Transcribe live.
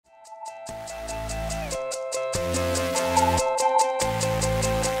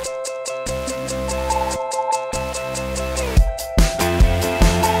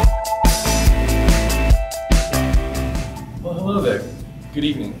Good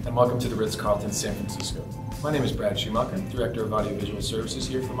evening and welcome to the Ritz-Carlton San Francisco. My name is Brad Schumacher, Director of Audiovisual Services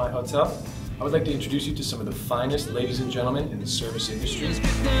here for my hotel. I would like to introduce you to some of the finest ladies and gentlemen in the service industry.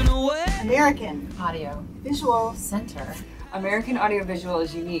 American Audio Visual Center. American Audiovisual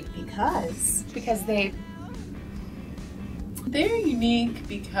is unique because they're unique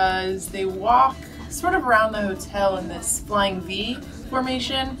because they walk sort of around the hotel in this flying V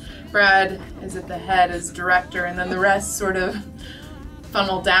formation. Brad is at the head as director, and then the rest sort of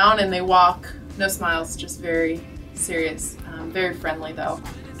funnel down and they walk, no smiles, just very serious, very friendly though,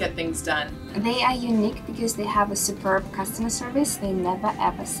 get things done. They are unique because they have a superb customer service. They never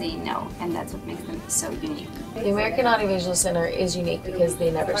ever say no, and that's what makes them so unique. The American Audiovisual Center is unique because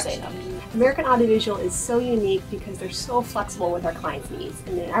they never say no. American Audiovisual is so unique because they're so flexible with our clients' needs.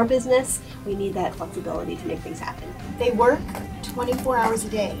 And in our business, we need that flexibility to make things happen. they work 24 hours a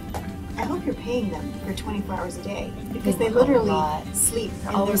day. I hope you're paying them for 24 hours a day because they literally sleep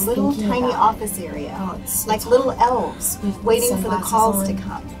in their little tiny office area, like little elves waiting for the calls to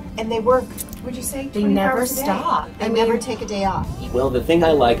come. And they work, would you say, 24 never hours a day? stop. They never take a day off. Well, the thing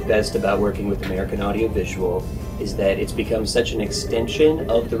I like best about working with American Audiovisual is that it's become such an extension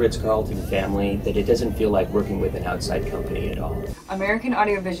of the Ritz-Carlton family that it doesn't feel like working with an outside company at all. American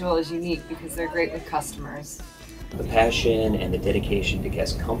Audiovisual is unique because they're great with customers. The passion and the dedication to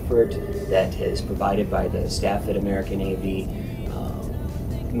guest comfort that is provided by the staff at American AV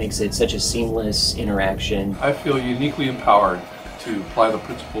makes it such a seamless interaction. I feel uniquely empowered to apply the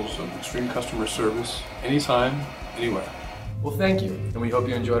principles of extreme customer service anytime, anywhere. Well, thank you, and we hope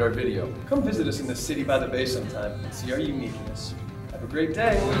you enjoyed our video. Come visit us in the city by the bay sometime and see our uniqueness. Have a great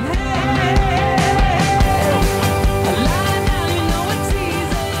day.